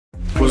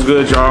What's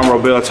good, y'all? I'm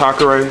Robel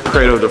Takare,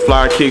 creator of the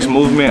Fly Kicks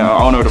movement and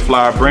owner of the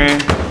Fly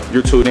brand.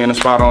 You're tuned in to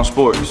Spot On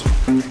Sports.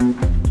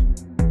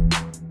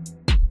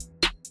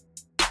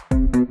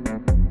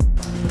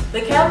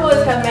 The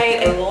Cowboys have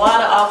made a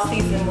lot of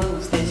off-season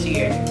moves this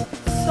year.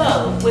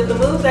 So, with the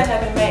moves that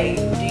have been made,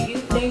 do you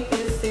think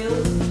this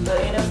seals the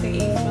NFC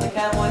East for the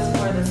Cowboys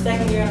for the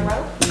second year in a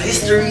row?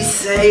 History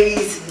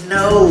says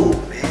no,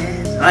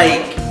 man.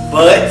 Like,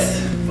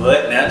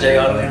 but now Jay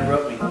ought to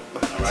interrupt me. All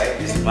right,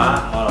 this is my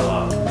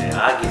monologue, man.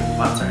 I get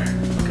my turn.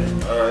 Okay.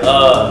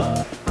 All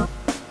right.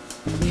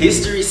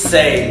 History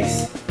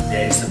says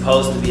that it's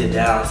supposed to be a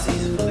down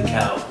season for the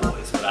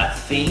Cowboys, but I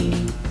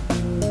think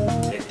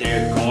that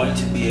they're going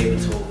to be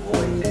able to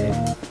avoid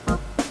that.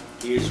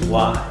 Here's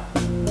why.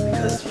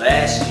 Because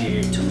last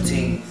year, two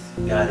teams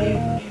got in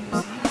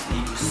from the NFC. The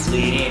Eagles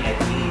slid in at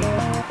the end.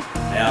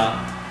 Now,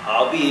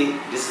 albeit,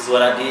 this is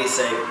what I did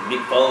say,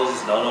 Nick Foles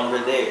is no longer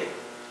there.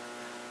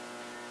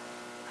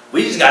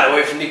 We just got to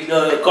wait for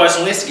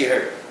Carson Wentz to get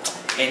hurt.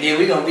 And then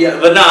we're going to be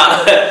out. But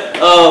nah,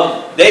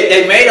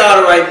 they made all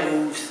the right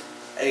moves.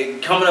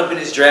 Coming up in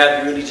this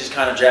draft, you really just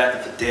kind of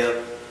drafted for depth.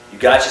 You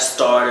got your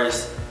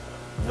starters,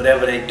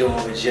 whatever they're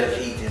doing with Jeff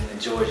Heath and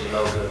George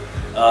Loga.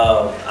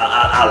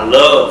 I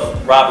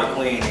love Robert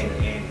Quinn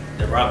and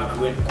the Robert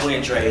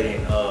Quinn trade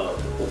and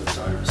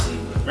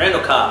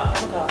Randall Cobb.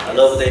 I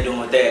love what they're doing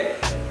with that.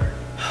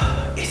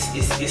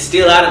 It's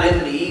still out of them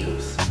and the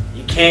Eagles.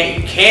 You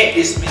can't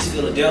dismiss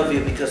Philadelphia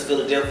because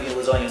Philadelphia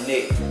was on your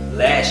neck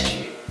last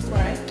year.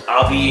 Right.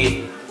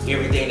 Albeit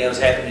everything that was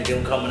happening to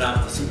them coming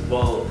off the Super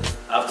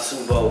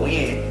Bowl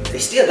win, they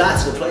still got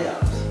to the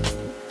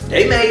playoffs.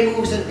 They made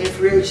moves in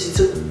free agency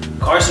too.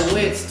 Carson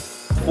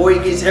Wentz, before he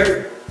gets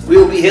hurt,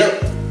 will be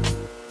healthy.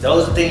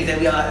 Those are things that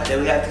we have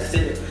to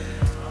consider.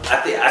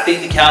 I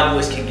think the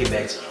Cowboys can get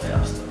back to the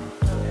playoffs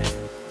though. Okay.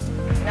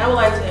 And I would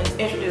like to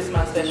introduce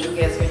my special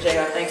guest here,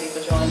 J.R. Thank you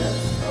for joining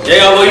us.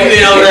 J.R., well, you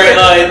been over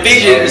there in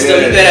Fiji, so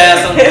you better have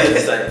something good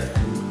to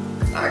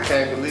say. I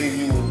can't believe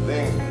you would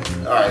think.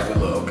 All right, but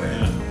look, okay.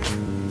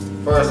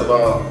 First of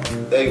all,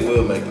 they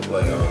will make the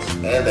playoffs,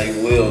 and they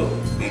will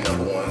be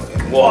number one in the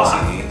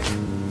NFC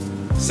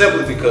East.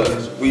 Simply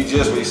because we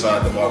just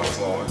re-signed DeMarcus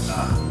Lawrence.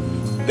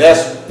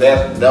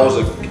 That was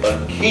a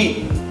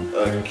key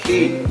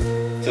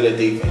to the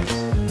defense.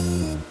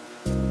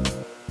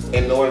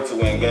 In order to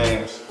win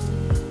games,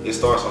 it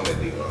starts on the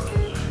D-line.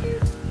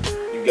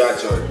 You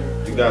got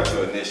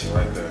your initial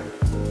right there.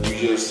 You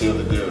just sealed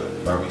the deal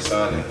by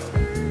re-signing him.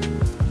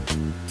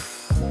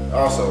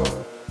 Also,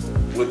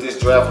 with this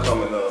draft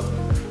coming up,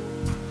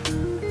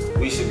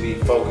 we should be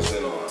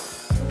focusing on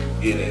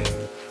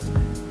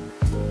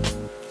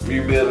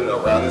rebuilding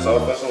around this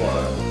offensive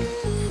line,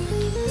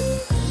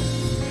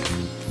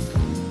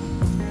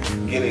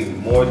 getting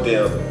more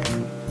depth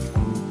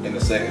in the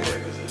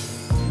secondary position,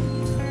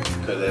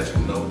 because there's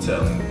no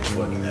telling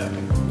what can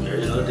happen. There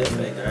is no depth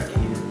back there, I can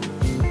hear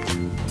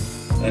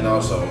it. And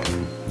also,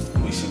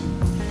 we should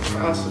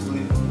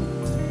possibly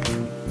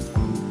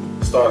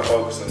start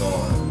focusing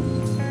on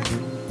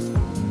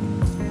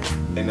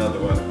another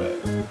running back,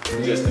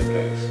 just in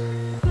case.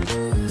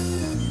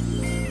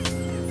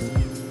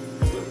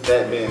 With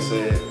that being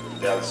said,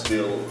 Dallas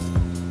will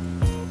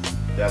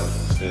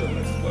still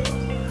make the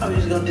playoffs. How are you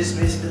just gonna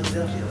dismiss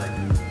Philadelphia like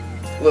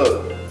that?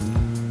 Look,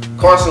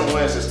 Carson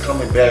Wentz is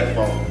coming back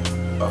from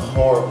a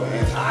horrible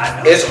injury.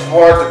 I know. It's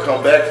hard to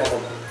come back from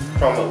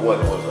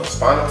a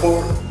spinal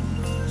cord.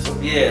 So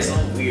yeah,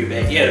 something weird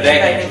back. Yeah, the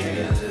back injury.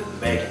 The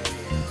back injury.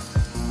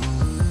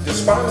 The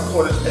spinal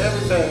cord is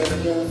everything in the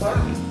human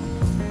body.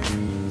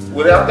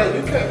 Without that,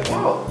 you can't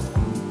walk.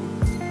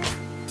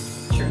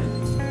 True.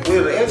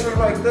 With an injury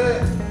like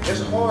that,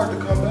 it's hard to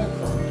come back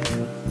from.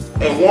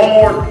 And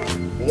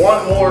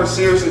one more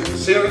serious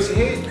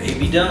hit He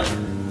be done.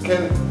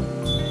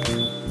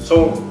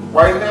 So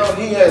right now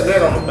he has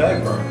that on the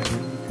back burner.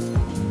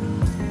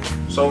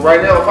 So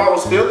right now, if I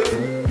was Philly,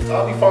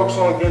 I'll be focused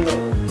on getting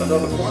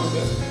another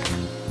quarterback.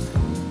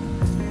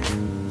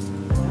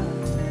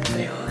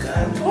 They all got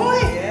a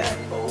point. Yeah.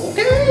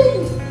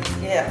 Okay.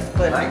 Yeah,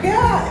 but My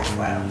God.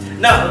 Wow.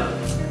 No,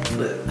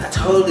 look, I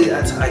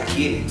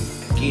get it.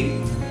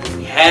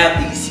 We have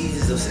these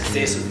seasons of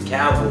success with the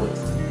Cowboys.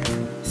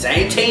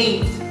 Same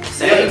teams,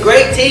 same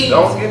great teams.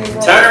 Don't get me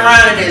wrong. Turn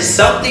around and then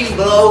something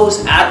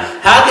blows out.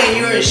 How can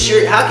you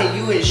ensure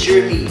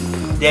me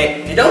that,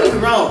 and don't get me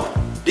wrong,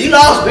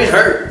 D-Law's been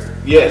hurt.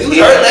 Yes, he was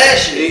hurt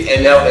last year.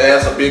 And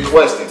that's a big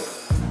question.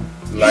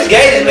 Like, he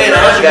gave this man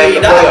 $100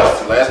 million.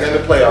 Last game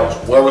in the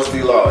playoffs, where was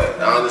D-Law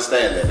at? I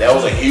understand that. That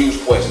was a huge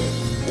question.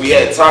 We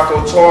had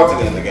Taco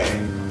Charlton in the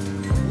game.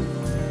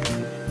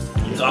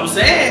 That's what I'm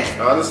saying.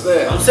 I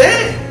understand. I'm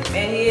saying.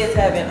 and he is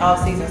having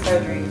off-season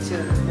surgery to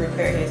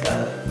repair his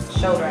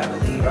shoulder, I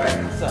believe.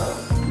 Right. So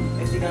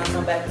is he gonna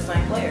come back the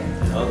same player?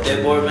 Hope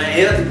that boy remain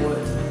healthy, boy.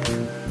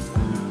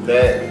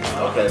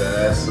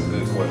 That's a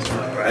good question.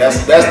 Right.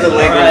 That's the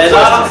lingering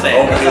question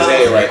over his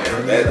head right now.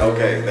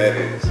 That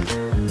is.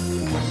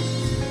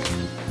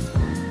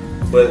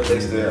 But they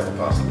still have a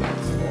possibility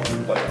of going to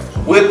the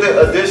playoffs. With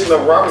the addition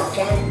of Robert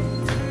Quinn,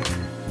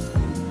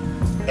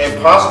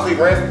 And possibly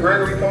Randy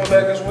Gregory coming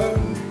back as well.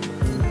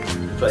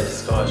 Plays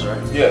his cards,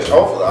 right? Yes,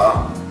 hopefully.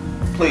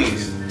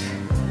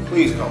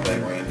 Please come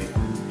back, Randy.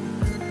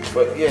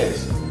 But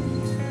yes.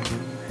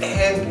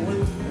 And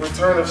with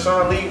return of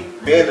Sean Lee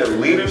being the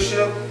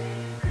leadership,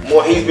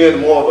 he's been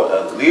more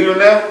of a leader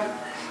now.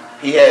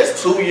 He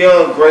has 2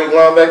 young, great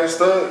linebacker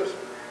studs.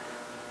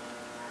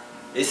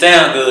 It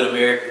sounds good,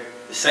 America.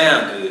 It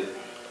sounds good.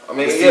 I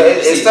mean,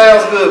 it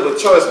sounds good, but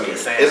trust me,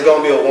 it's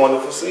gonna be a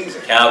wonderful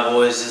season.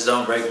 Cowboys just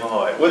don't break my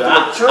heart.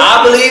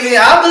 I believe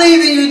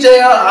in you,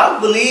 JR. I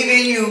believe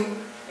in you.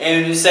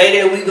 And you say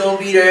that we gonna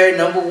be there,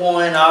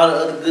 #1, all the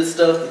other good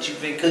stuff that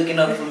you've been cooking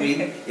up for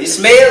me. It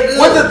smells good.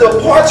 With the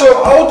departure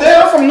of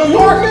Odell from New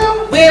York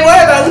now? We ain't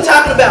worried about it. We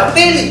talking about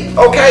Philly.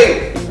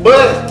 Okay,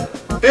 but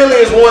Philly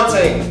is one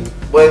team.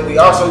 But we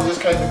also just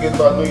can't forget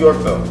about New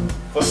York though.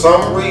 For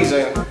some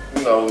reason,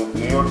 you know,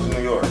 New York is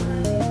New York.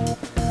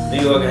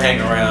 New York can hang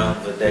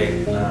around, but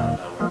they, nah,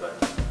 don't worry about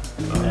it.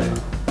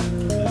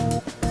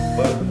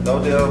 But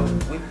Odell,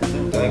 we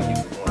do thank you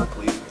for going to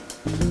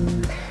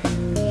Cleveland.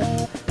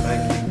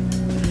 Thank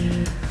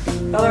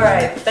you. All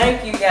right,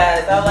 thank you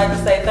guys. I would like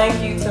to say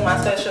thank you to my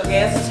special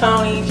guests,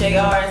 Tony,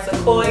 JR, and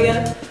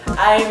Sequoia.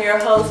 I am your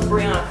host,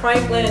 Breon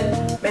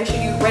Franklin. Make sure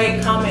you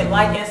rate, comment,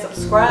 like, and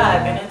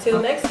subscribe. And until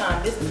next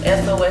time, this is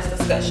SOS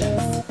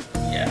Discussions.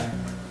 Yeah.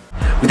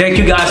 We thank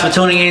you guys for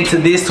tuning in to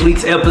this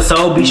week's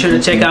episode. Be sure to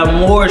check out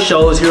more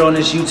shows here on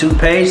this YouTube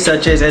page,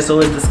 such as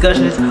SOS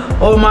Discussions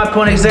or My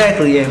Point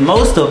Exactly. And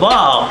most of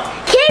all,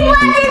 keep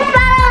watching Spot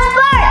On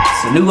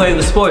Sports! it's a new wave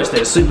of sports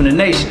that's sweeping the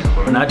nation.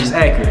 We're not just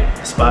accurate,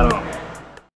 it's spot on.